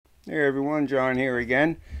Hey everyone, John here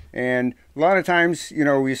again. And a lot of times,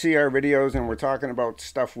 we see our videos and we're talking about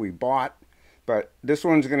stuff we bought, but this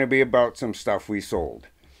one's going to be about some stuff we sold.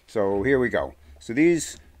 So here we go. So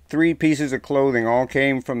these three pieces of clothing all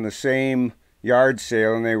came from the same yard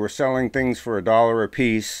sale, and they were selling things for $1 a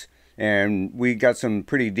piece, and we got some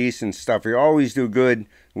pretty decent stuff. We always do good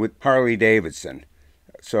with Harley Davidson.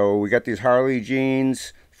 So we got these Harley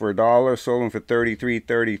jeans for $1, sold them for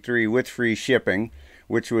 $33.33 with free shipping,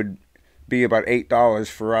 which would be about $8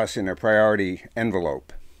 for us in a priority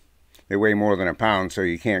envelope. They weigh more than a pound, so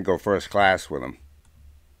you can't go first class with them.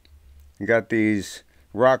 You got these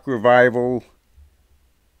Rock Revival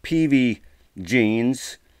PV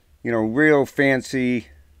jeans, real fancy.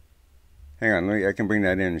 Hang on, I can bring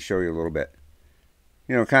that in and show you a little bit.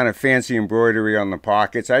 Kind of fancy embroidery on the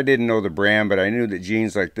pockets. I didn't know the brand, but I knew that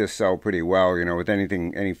jeans like this sell pretty well, with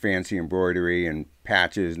any fancy embroidery and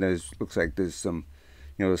patches. And looks like there's some,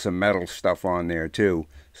 there's some metal stuff on there too.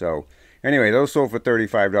 So anyway, those sold for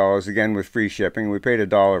 $35, again with free shipping. We paid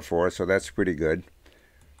 $1 for it, so that's pretty good.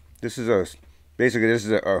 This is basically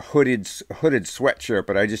a hooded sweatshirt,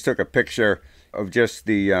 but I just took a picture of just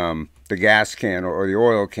the gas can or the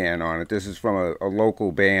oil can on it. This is from a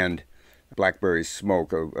local band, Blackberry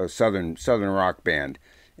Smoke, a southern rock band,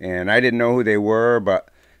 and I didn't know who they were, but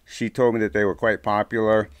she told me that they were quite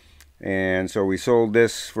popular, and so we sold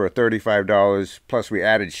this for $35, plus we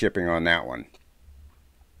added shipping on that one.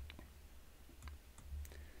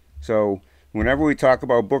 So whenever we talk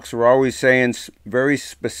about books, we're always saying very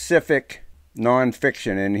specific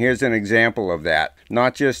non-fiction, and here's an example of that.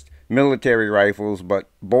 Not just military rifles, but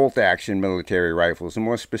bolt action military rifles. The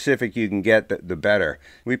more specific you can get, the better.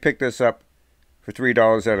 We picked this up for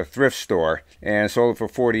 $3 at a thrift store and sold it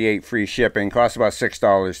for $48 free shipping. Cost about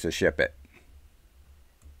 $6 to ship it.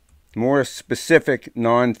 More specific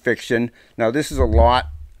non-fiction. Now this is a lot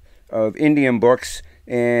of Indian books,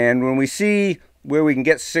 and when we see where we can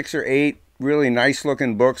get 6 or 8 really nice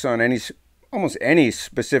looking books on almost any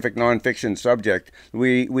specific nonfiction subject,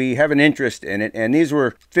 we have an interest in it, and these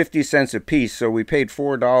were 50 cents a piece, so we paid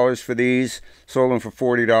 $4 for these, sold them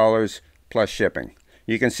for $40 plus shipping.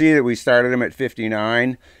 You can see that we started them at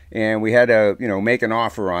 $59, and we had to make an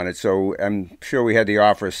offer on it, so I'm sure we had the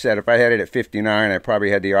offer set. If I had it at $59, I probably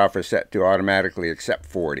had the offer set to automatically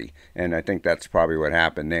accept $40, and I think that's probably what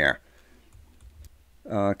happened there.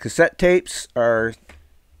 Cassette tapes are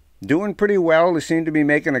doing pretty well. They seem to be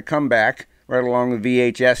making a comeback right along with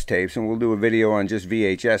VHS tapes, and we'll do a video on just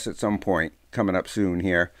VHS at some point coming up soon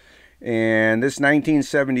here. And this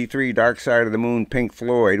 1973 Dark Side of the Moon Pink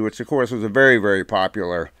Floyd, which of course was a very, very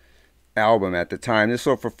popular album at the time, this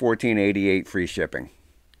sold for $14.88 free shipping.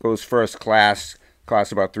 Goes first class,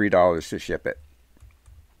 costs about $3 to ship it.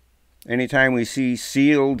 Anytime we see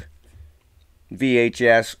sealed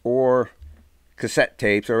VHS or cassette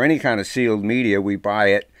tapes or any kind of sealed media, we buy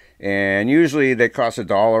it, and usually they cost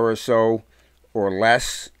 $1 or so or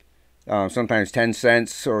less, sometimes 10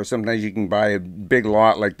 cents, or sometimes you can buy a big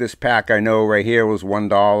lot. Like this pack I know right here was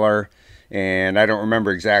 $1, and I don't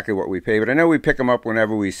remember exactly what we paid, but I know we pick them up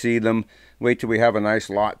whenever we see them. Wait till we have a nice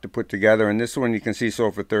lot to put together, and this one you can see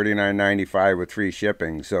sold for $39.95 with free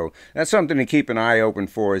shipping. So that's something to keep an eye open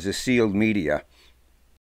for, is a sealed media.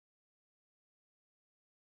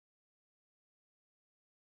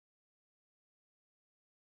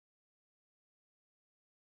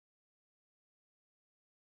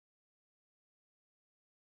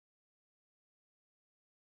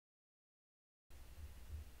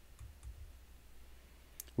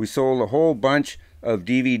 We sold a whole bunch of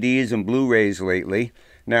DVDs and Blu-rays lately.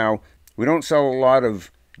 Now, we don't sell a lot of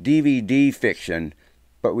DVD fiction,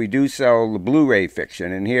 but we do sell the Blu-ray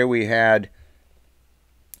fiction. And here we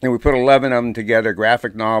put 11 of them together: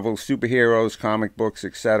 graphic novels, superheroes, comic books,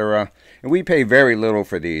 etc. And we pay very little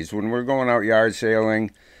for these. When we're going out yard sailing,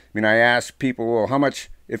 I ask people, well, how much,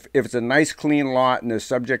 if it's a nice clean lot and there's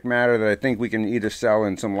subject matter that I think we can either sell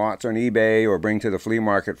in some lots on eBay or bring to the flea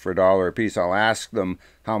market for $1 a piece, I'll ask them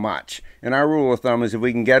how much. And our rule of thumb is if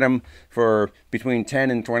we can get them for between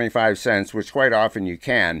 10 and 25 cents, which quite often you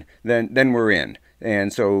can, then we're in.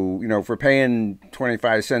 And so, if we're paying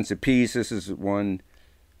 25 cents a piece, this is one,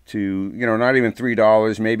 two, not even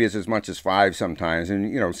 $3, maybe it's as much as $5 sometimes,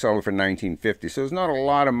 and sell it for $19.50. So there's not a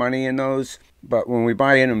lot of money in those, but when we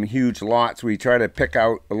buy in them huge lots, we try to pick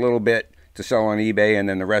out a little bit to sell on eBay, and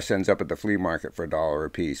then the rest ends up at the flea market for $1 a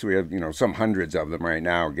piece. We have some hundreds of them right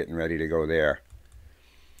now getting ready to go there.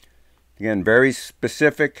 Again, very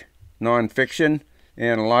specific nonfiction,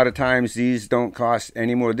 and a lot of times these don't cost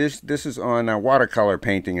any more. This is on a watercolor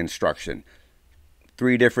painting instruction.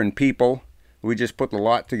 3 different people. We just put the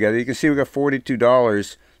lot together. You can see we got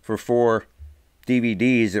 $42 for 4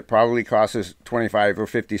 DVDs, it probably costs us 25 or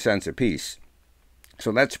 50 cents a piece.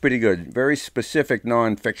 So that's pretty good. Very specific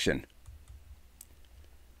nonfiction.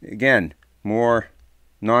 Again, more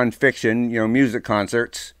nonfiction, you know, music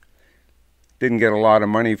concerts. Didn't get a lot of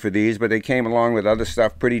money for these, but they came along with other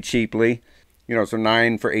stuff pretty cheaply. You know, so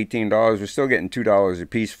 9 for $18. We're still getting $2 a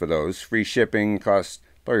piece for those. Free shipping costs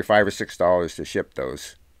probably $5 or $6 to ship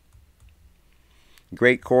those.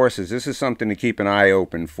 Great courses. This is something to keep an eye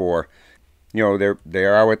open for. You know, they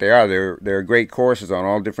are what they are. They're great courses on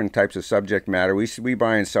all different types of subject matter. We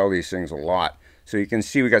buy and sell these things a lot. So you can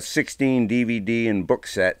see we got 16 DVD and book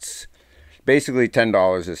sets. Basically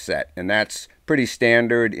 $10 a set. And that's pretty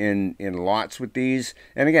standard in lots with these.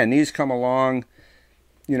 And again, these come along,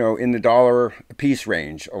 you know, in the $1 a piece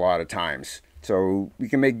range a lot of times. So we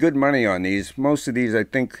can make good money on these. Most of these, I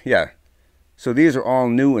think, yeah. So these are all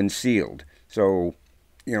new and sealed. So,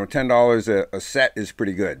 you know, $10 a set is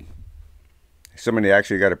pretty good. Somebody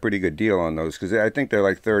actually got a pretty good deal on those because I think they're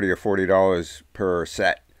like $30 or $40 per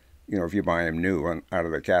set, you know, if you buy them new out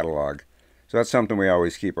of the catalog. So that's something we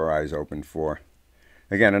always keep our eyes open for.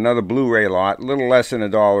 Again, another Blu-ray lot, a little less than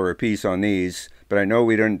 $1 a piece on these, but I know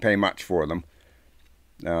we didn't pay much for them.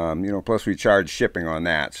 You know, plus we charge shipping on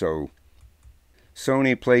that. So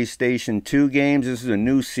Sony PlayStation 2 games. This is a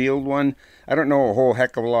new sealed one. I don't know a whole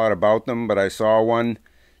heck of a lot about them, but I saw one,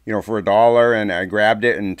 you know, for $1, and I grabbed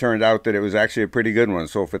it, and it turned out that it was actually a pretty good one.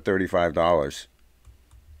 Sold for $35.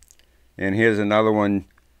 And here's another one,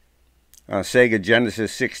 Sega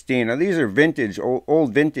Genesis 16. Now these are vintage,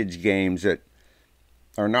 old vintage games that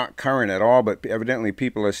are not current at all, but evidently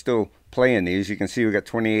people are still playing these. You can see we got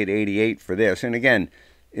 $28.88 for this, and again,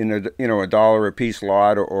 in a, you know, $1 a piece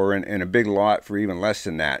lot, or in a big lot for even less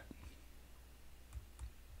than that.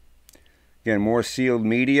 Again, more sealed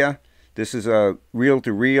media. This is a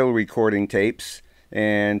reel-to-reel recording tapes,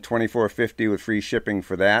 and $24.50 with free shipping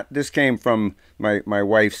for that. This came from my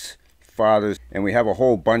wife's father's, and we have a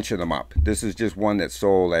whole bunch of them up. This is just one that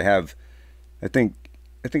sold. I think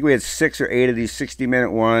we had 6 or 8 of these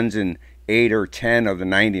 60-minute ones and 8 or 10 of the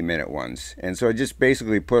 90-minute ones. And so I just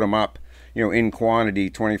basically put them up, you know, in quantity,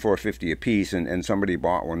 $24.50 a piece, and somebody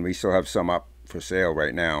bought one. We still have some up for sale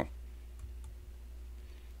right now.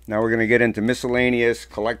 Now we're going to get into miscellaneous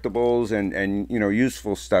collectibles and you know,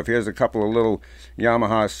 useful stuff. Here's a couple of little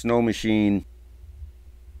Yamaha snow machine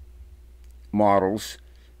models,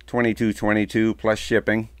 $22.22 plus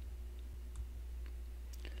shipping.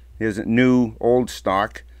 Here's a new old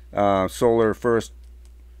stock solar first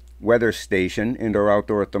weather station,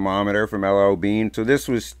 indoor-outdoor thermometer from LL Bean. So this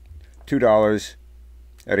was $2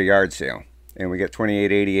 at a yard sale, and we get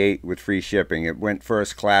 $28.88 with free shipping. It went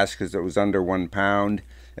first class because it was under 1 pound,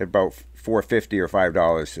 at about $4.50 or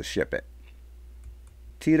 $5 to ship it.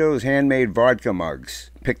 Tito's handmade vodka mugs.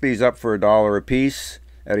 Picked these up for $1 a piece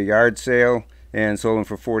at a yard sale, and sold them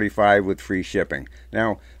for $45 with free shipping.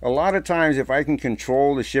 Now, a lot of times if I can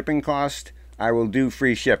control the shipping cost, I will do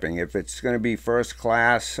free shipping. If it's going to be first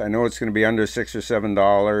class, I know it's going to be under $6 or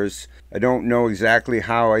 $7. I don't know exactly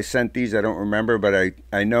how I sent these. I don't remember, but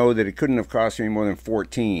I know that it couldn't have cost me more than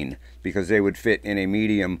 $14 because they would fit in a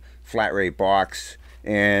medium flat rate box.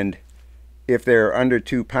 And if they're under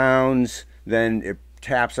 2 pounds, then it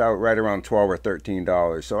taps out right around $12 or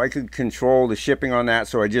 $13. So I could control the shipping on that.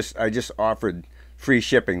 So I just offered free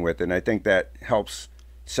shipping with it. And I think that helps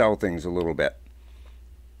sell things a little bit.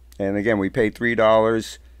 And again, we paid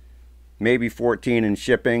 $3, maybe $14 in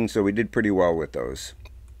shipping. So we did pretty well with those.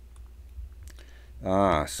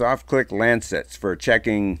 Soft click lancets for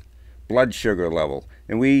checking blood sugar level.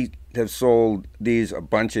 And we have sold these a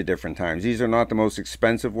bunch of different times. These are not the most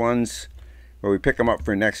expensive ones, but we pick them up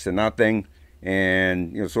for next to nothing.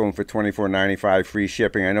 And you know, sold them for $24.95 free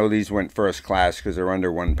shipping. I know these went first class because they're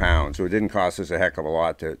under 1 pound, so it didn't cost us a heck of a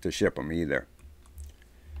lot to ship them either.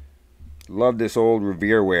 Love this old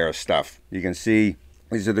Revereware stuff. You can see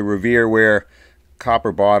these are the Revereware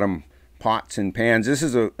copper bottom pots and pans. This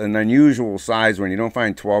is an unusual size one. You don't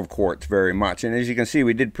find 12 quarts very much, and as you can see,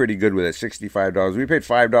 we did pretty good with it. $65. We paid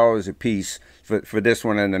 $5 a piece for this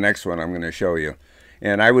one and the next one I'm going to show you,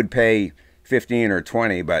 and I would pay $15 or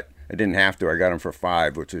 $20, but I didn't have to. I got them for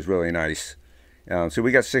 $5, which is really nice. So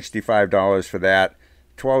we got $65 for that.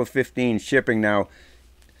 $12.15 shipping. Now,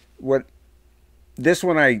 this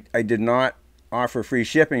one I did not offer free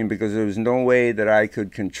shipping because there was no way that I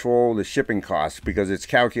could control the shipping costs because it's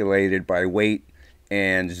calculated by weight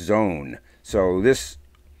and zone. So this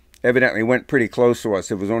evidently went pretty close to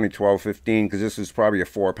us. It was only $12.15 because this was probably a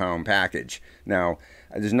 4-pound package. Now,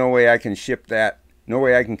 there's no way I can ship that. No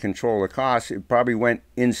way I can control the cost. It probably went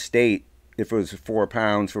in state, if it was 4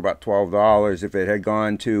 pounds for about $12. If it had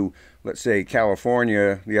gone to, let's say,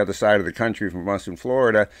 California, the other side of the country from us in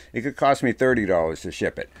Florida, it could cost me $30 to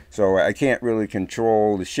ship it. So I can't really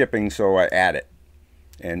control the shipping, so I add it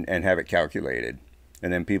and have it calculated.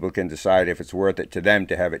 And then people can decide if it's worth it to them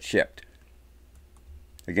to have it shipped.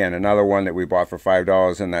 Again, another one that we bought for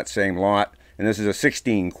 $5 in that same lot. And this is a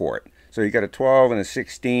 16 quart. So you got a 12 and a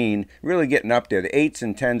 16, really getting up there. The 8s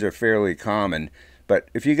and 10s are fairly common. But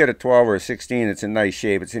if you get a 12 or a 16, it's in nice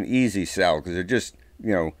shape. It's an easy sell because they're just,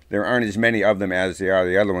 you know, there aren't as many of them as there are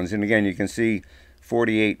the other ones. And again, you can see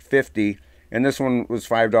 $48.50. And this one was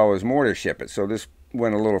 $5 more to ship it. So this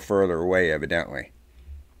went a little further away, evidently.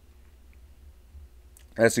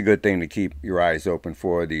 That's a good thing to keep your eyes open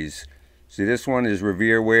for. These. See, this one is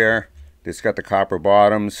Revere ware. It's got the copper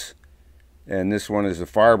bottoms. And this one is the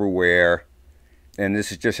Farberware. And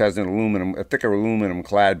this just has a thicker aluminum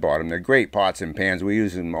clad bottom. They're great pots and pans. We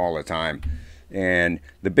use them all the time. And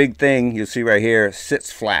the big thing you'll see right here,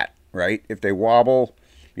 sits flat, right? If they wobble,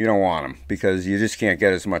 you don't want them because you just can't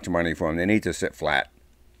get as much money for them. They need to sit flat.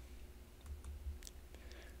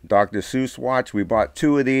 Dr. Seuss watch. We bought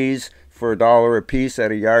 2 of these for $1 a piece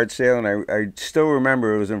at a yard sale, and I still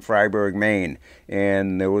remember it was in Freiburg, Maine.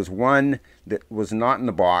 And there was one that was not in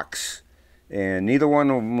the box, and neither one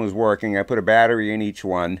of them was working. I put a battery in each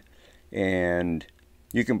one, and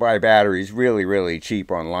you can buy batteries really, really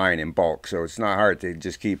cheap online in bulk, so it's not hard to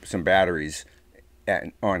just keep some batteries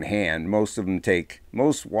on hand. Most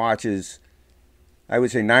watches, I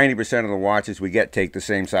would say 90% of the watches we get take the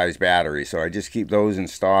same size battery, so I just keep those in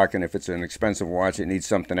stock. And if it's an expensive watch that needs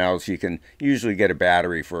something else, you can usually get a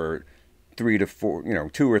battery for $3 to $4, you know,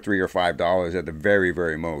 $2 or $3 or $5 at the very,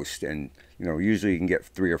 very most. And you know, usually you can get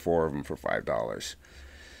 3 or 4 of them for $5.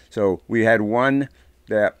 So we had one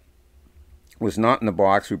that was not in the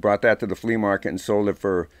box. We brought that to the flea market and sold it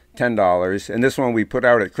for $10. And this one we put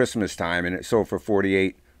out at Christmas time, and it sold for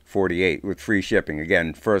 $48.48 with free shipping.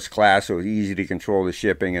 Again, first class, so it was easy to control the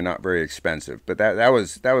shipping and not very expensive. But that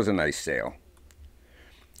was a nice sale.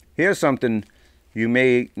 Here's something you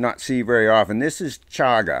may not see very often. This is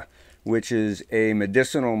chaga, which is a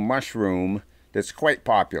medicinal mushroom that's quite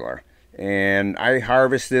popular. And I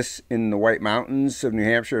harvest this in the White Mountains of New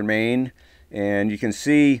Hampshire and Maine. And you can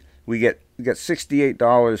see we get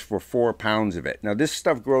 $68 for 4 pounds of it. Now this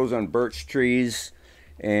stuff grows on birch trees,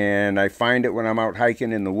 and I find it when I'm out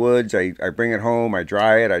hiking in the woods. I bring it home, I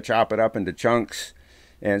dry it, I chop it up into chunks.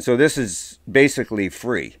 And so this is basically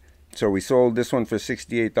free. So we sold this one for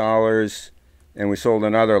 $68, and we sold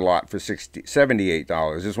another lot for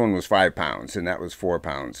 $78. This one was 5 pounds, and that was 4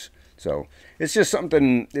 pounds. So it's just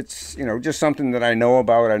something, it's, you know, just something that I know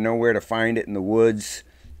about. I know where to find it in the woods,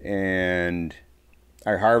 and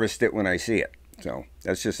I harvest it when I see it. So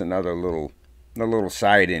that's just another little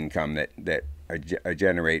side income that I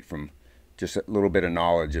generate from just a little bit of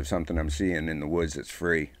knowledge of something I'm seeing in the woods that's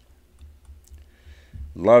free.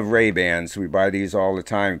 Love Ray-Bans. We buy these all the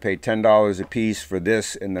time. We pay $10 a piece for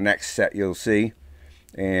this and the next set you'll see.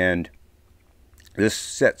 And this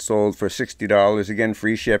set sold for $60. Again,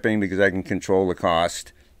 free shipping because I can control the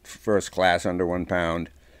cost. First class, under 1 pound.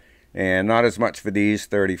 And not as much for these,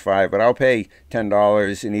 $35, but I'll pay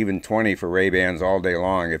 $10 and even $20 for Ray-Bans all day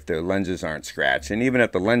long if the lenses aren't scratched. And even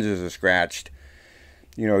if the lenses are scratched,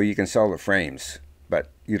 you know, you can sell the frames,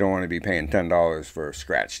 but you don't want to be paying $10 for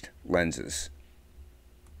scratched lenses.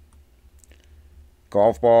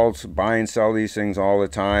 Golf balls, buy and sell these things all the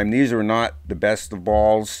time. These are not the best of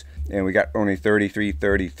balls, and we got only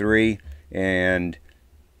 $33.33, and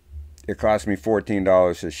it cost me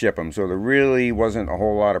 $14 to ship them. So there really wasn't a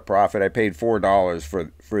whole lot of profit. I paid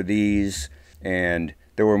 $4 for these, and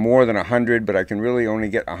there were more than 100, but I can really only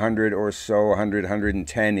get 100 or so, 100,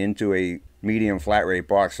 110 into a medium flat rate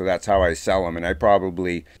box, so that's how I sell them. And I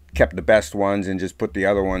probably kept the best ones and just put the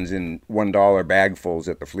other ones in $1 bagfuls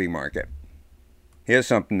at the flea market. Here's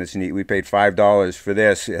something that's neat. We paid $5 for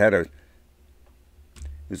this.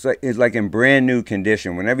 It's like in brand new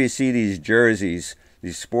condition. Whenever you see these jerseys,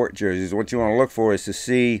 these sport jerseys, what you want to look for is to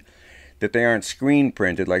see that they aren't screen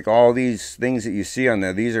printed. Like all these things that you see on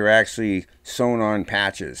there, these are actually sewn on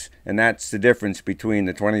patches. And that's the difference between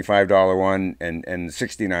the $25 one and the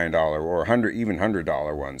 $69 or even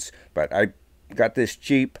 $100 ones. But I got this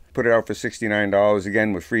cheap, put it out for $69,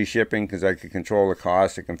 again with free shipping because I could control the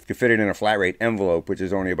cost. I can fit it in a flat rate envelope, which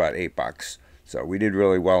is only about $8. So we did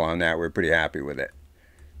really well on that. We're pretty happy with it.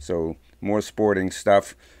 So more sporting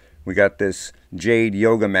stuff. We got this Jade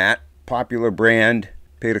yoga mat, popular brand.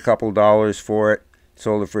 Paid a couple dollars for it.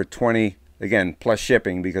 Sold it for $20, again, plus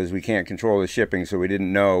shipping because we can't control the shipping, so we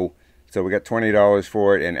didn't know. So we got $20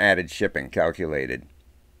 for it and added shipping calculated.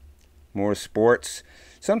 More sports.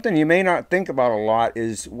 Something you may not think about a lot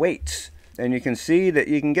is weights. And you can see that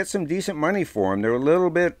you can get some decent money for them. They're a little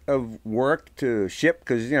bit of work to ship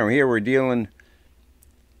because, you know, here we're dealing...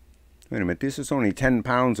 Wait a minute, this is only 10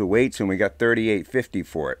 pounds of weights and we got $38.50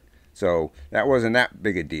 for it. So that wasn't that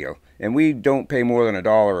big a deal. And we don't pay more than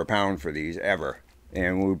 $1 a pound for these ever.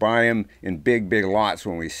 And we buy them in big lots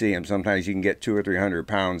when we see them. Sometimes you can get 200 or 300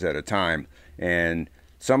 pounds at a time. And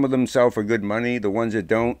some of them sell for good money. The ones that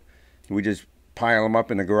don't, we just pile them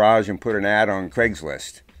up in the garage and put an ad on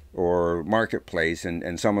Craigslist or Marketplace,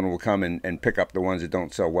 and someone will come and pick up the ones that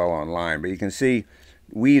don't sell well online. But you can see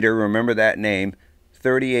Weeder, remember that name,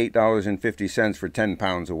 $38.50 for 10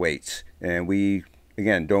 pounds of weights. And we,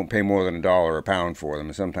 again, don't pay more than $1 a pound for them,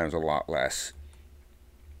 and sometimes a lot less.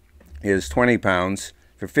 Here's 20 pounds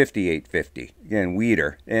for $58.50. Again,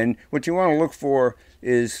 Weeder. And what you want to look for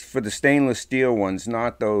is for the stainless steel ones,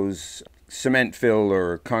 not those cement filled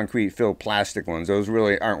or concrete filled plastic ones. Those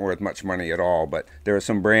really aren't worth much money at all. But there are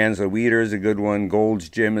some brands. The Weeder is a good one. Gold's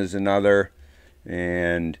Gym is another.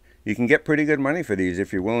 And you can get pretty good money for these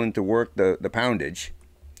if you're willing to work the poundage.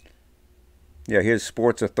 Yeah, here's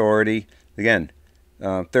Sports Authority. Again,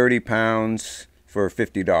 30 pounds for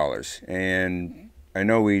 $50. And I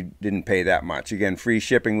know we didn't pay that much. Again, free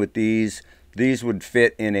shipping with these. These would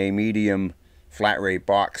fit in a medium flat rate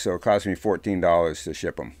box, so it cost me $14 to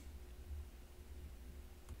ship them.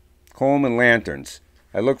 Coleman lanterns.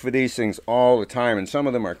 I look for these things all the time, and some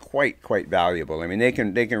of them are quite valuable. I mean, they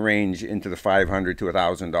can range into the $500 to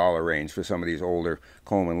 $1,000 range for some of these older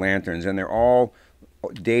Coleman lanterns, and they're all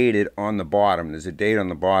dated on the bottom. There's a date on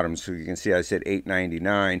the bottom, so you can see I said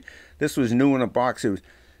 $8.99. This was new in a box.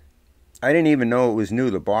 I didn't even know it was new.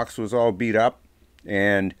 The box was all beat up,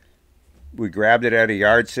 and we grabbed it at a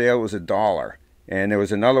yard sale. It was $1, and there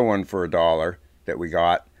was another one for $1 that we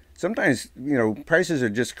got. Sometimes, you know, prices are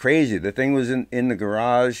just crazy. The thing was in the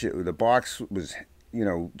garage. The box was, you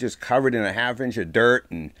know, just covered in a ½ inch of dirt,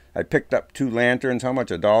 and I picked up 2 lanterns. How much?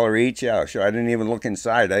 $1 each? Yeah, sure. I didn't even look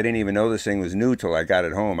inside. I didn't even know this thing was new till I got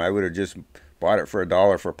it home. I would have just bought it for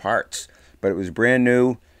 $1 for parts. But it was brand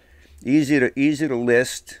new, easy to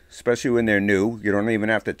list, especially when they're new. You don't even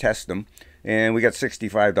have to test them. And we got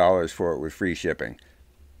 $65 for it with free shipping.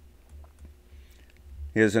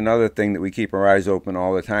 Here's another thing that we keep our eyes open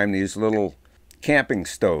all the time. These little camping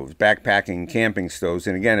stoves, backpacking camping stoves.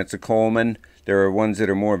 And again, it's a Coleman. There are ones that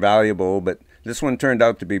are more valuable, but this one turned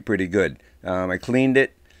out to be pretty good. I cleaned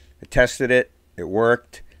it, I tested it, it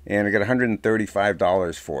worked, and I got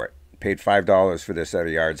 $135 for it. Paid $5 for this at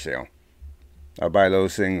a yard sale. I'll buy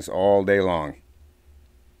those things all day long.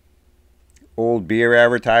 Old beer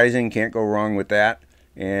advertising, can't go wrong with that.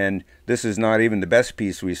 And this is not even the best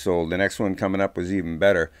piece we sold. The next one coming up was even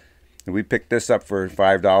better. And we picked this up for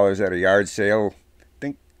 $5 at a yard sale.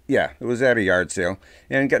 Yeah, it was at a yard sale.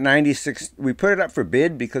 And got 96. We put it up for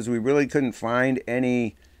bid because we really couldn't find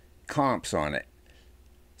any comps on it.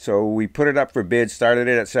 So we put it up for bid, started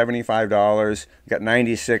it at $75, got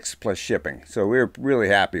 96 plus shipping. So we were really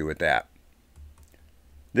happy with that.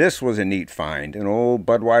 This was a neat find, an old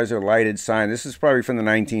Budweiser lighted sign. This is probably from the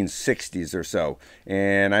 1960s or so.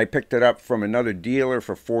 And I picked it up from another dealer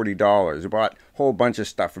for $40. I bought a whole bunch of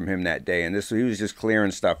stuff from him that day. And he was just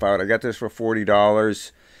clearing stuff out. I got this for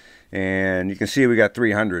 $40. And you can see we got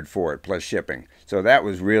 $300 for it plus shipping. So that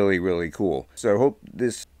was really cool. So I hope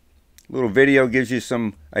this little video gives you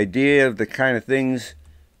some idea of the kind of things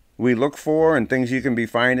we look for and things you can be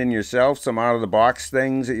finding yourself. Some out of the box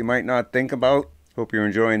things that you might not think about. Hope you're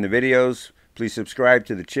enjoying the videos. Please subscribe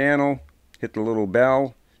to the channel. Hit the little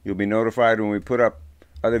bell. You'll be notified when we put up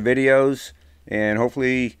other videos. And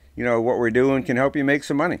hopefully, you know, what we're doing can help you make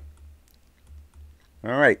some money.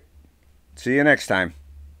 All right. See you next time.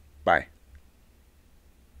 Bye.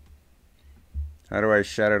 How do I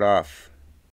shut it off?